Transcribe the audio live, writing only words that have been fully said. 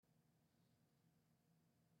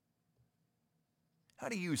How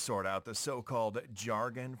do you sort out the so-called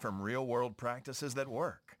jargon from real-world practices that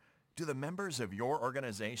work? Do the members of your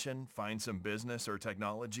organization find some business or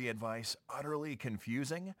technology advice utterly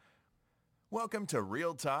confusing? Welcome to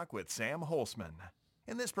Real Talk with Sam Holzman.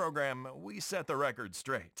 In this program, we set the record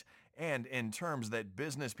straight, and in terms that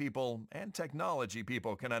business people and technology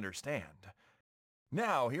people can understand.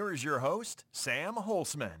 Now, here is your host, Sam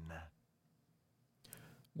Holzman.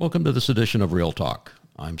 Welcome to this edition of Real Talk.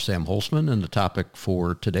 I'm Sam Holzman, and the topic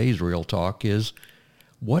for today's Real Talk is,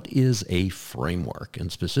 what is a framework?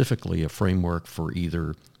 And specifically a framework for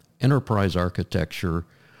either enterprise architecture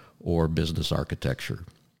or business architecture.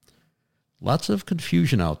 Lots of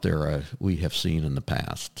confusion out there we have seen in the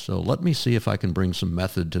past. So let me see if I can bring some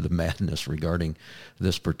method to the madness regarding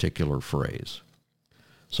this particular phrase.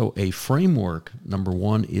 So a framework, number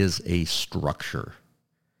one, is a structure.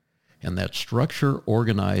 And that structure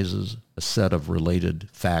organizes a set of related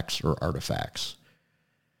facts or artifacts.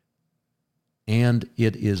 And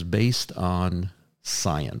it is based on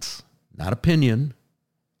science, not opinion,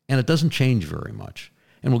 and it doesn't change very much.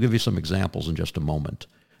 And we'll give you some examples in just a moment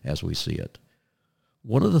as we see it.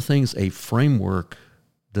 One of the things a framework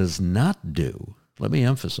does not do, let me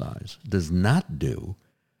emphasize, does not do,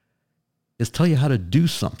 is tell you how to do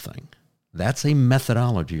something. That's a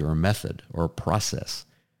methodology or a method or a process.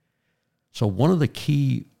 So one of the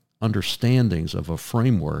key understandings of a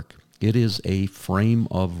framework, it is a frame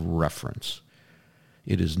of reference.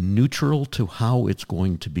 It is neutral to how it's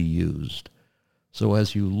going to be used. So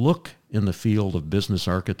as you look in the field of business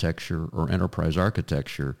architecture or enterprise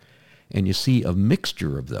architecture, and you see a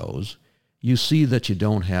mixture of those, you see that you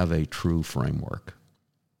don't have a true framework.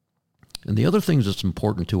 And the other things that's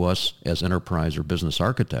important to us as enterprise or business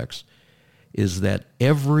architects is that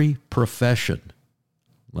every profession,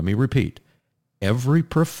 let me repeat, every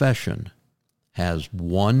profession has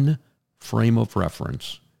one frame of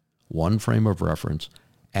reference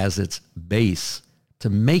as its base to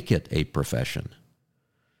make it a profession.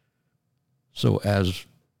 So as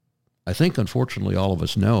I think unfortunately all of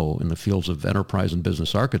us know in the fields of enterprise and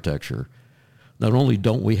business architecture, not only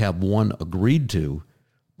don't we have one agreed to,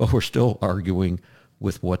 but we're still arguing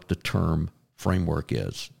with what the term framework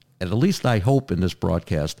is. And at least I hope in this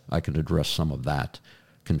broadcast I can address some of that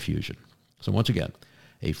confusion. So once again,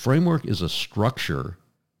 a framework is a structure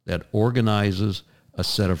that organizes a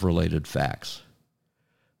set of related facts.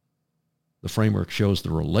 The framework shows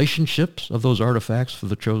the relationships of those artifacts for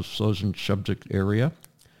the chosen subject area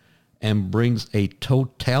and brings a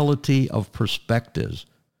totality of perspectives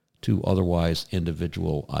to otherwise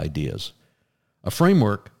individual ideas. A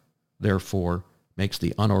framework, therefore, makes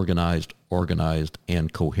the unorganized organized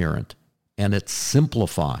and coherent, and it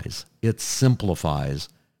simplifies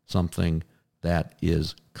something that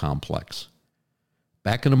is complex.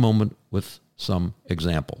 Back in a moment with some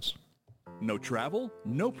examples. No travel?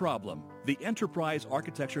 No problem. The Enterprise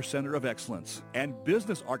Architecture Center of Excellence and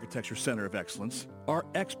Business Architecture Center of Excellence are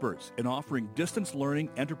experts in offering distance learning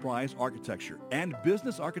enterprise architecture and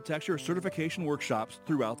business architecture certification workshops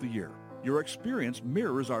throughout the year. Your experience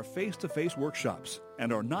mirrors our face-to-face workshops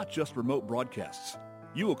and are not just remote broadcasts.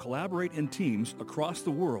 You will collaborate in teams across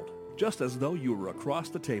the world, just as though you were across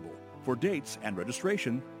the table. For dates and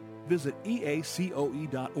registration, visit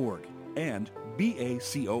eacoe.org and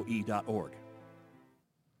bacoe.org.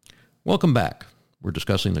 Welcome back. We're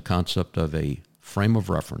discussing the concept of a frame of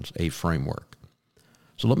reference, a framework.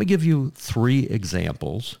 So let me give you 3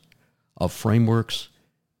 examples of frameworks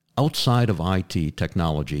outside of IT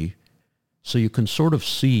technology so you can sort of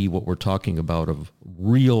see what we're talking about of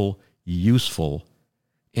real, useful,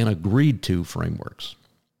 and agreed to frameworks.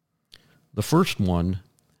 The first one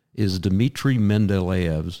is Dmitry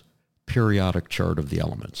Mendeleev's periodic chart of the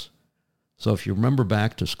elements. So if you remember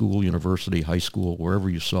back to school, university, high school, wherever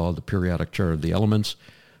you saw the periodic chart of the elements,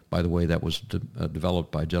 by the way, that was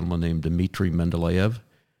developed by a gentleman named Dmitry Mendeleev,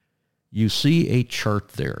 you see a chart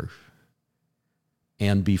there.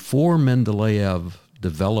 And before Mendeleev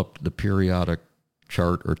developed the periodic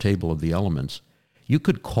chart or table of the elements, you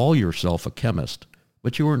could call yourself a chemist,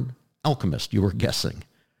 but you were an alchemist. You were guessing.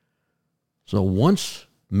 So once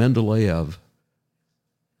Mendeleev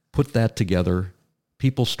put that together,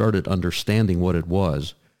 people started understanding what it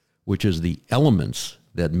was, which is the elements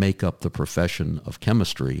that make up the profession of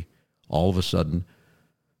chemistry. All of a sudden,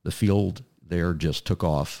 the field there just took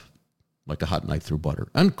off like a hot knife through butter.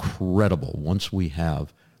 Incredible once we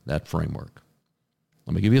have that framework.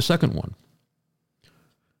 Let me give you a second one.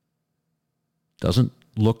 Doesn't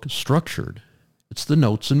look structured. It's the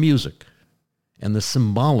notes and music and the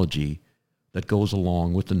symbology that goes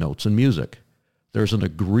along with the notes and music. There's an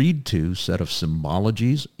agreed to set of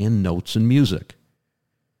symbologies in notes and music.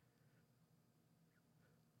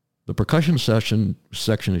 The percussion section,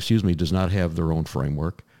 does not have their own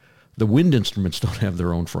framework. The wind instruments don't have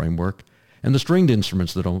their own framework, and the stringed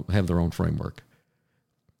instruments that don't have their own framework.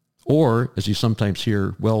 Or, as you sometimes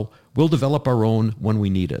hear, well, we'll develop our own when we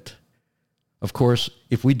need it. Of course,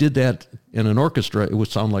 if we did that in an orchestra, it would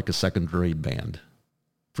sound like a second-grade band.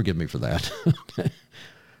 Forgive me for that.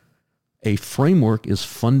 A framework is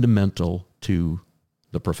fundamental to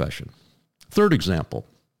the profession. Third example,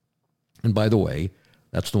 and by the way,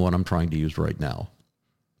 that's the one I'm trying to use right now.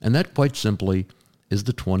 And that, quite simply, is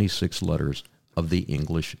the 26 letters of the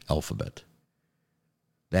English alphabet.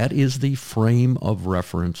 That is the frame of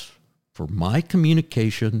reference for my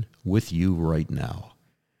communication with you right now.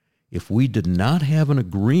 If we did not have an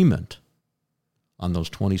agreement on those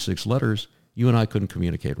 26 letters, you and I couldn't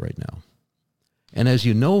communicate right now. And as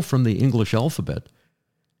you know from the English alphabet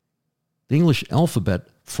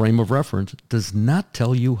frame of reference does not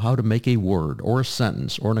tell you how to make a word or a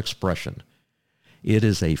sentence or an expression. It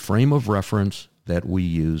is a frame of reference that we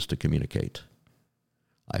use to communicate.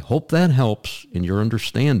 I hope that helps in your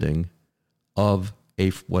understanding of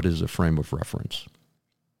what is a frame of reference.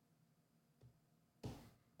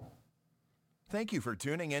 Thank you for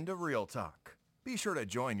tuning in to Real Talk. Be sure to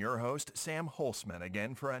join your host, Sam Holzman,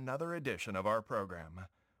 again for another edition of our program.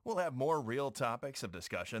 We'll have more real topics of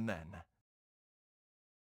discussion then.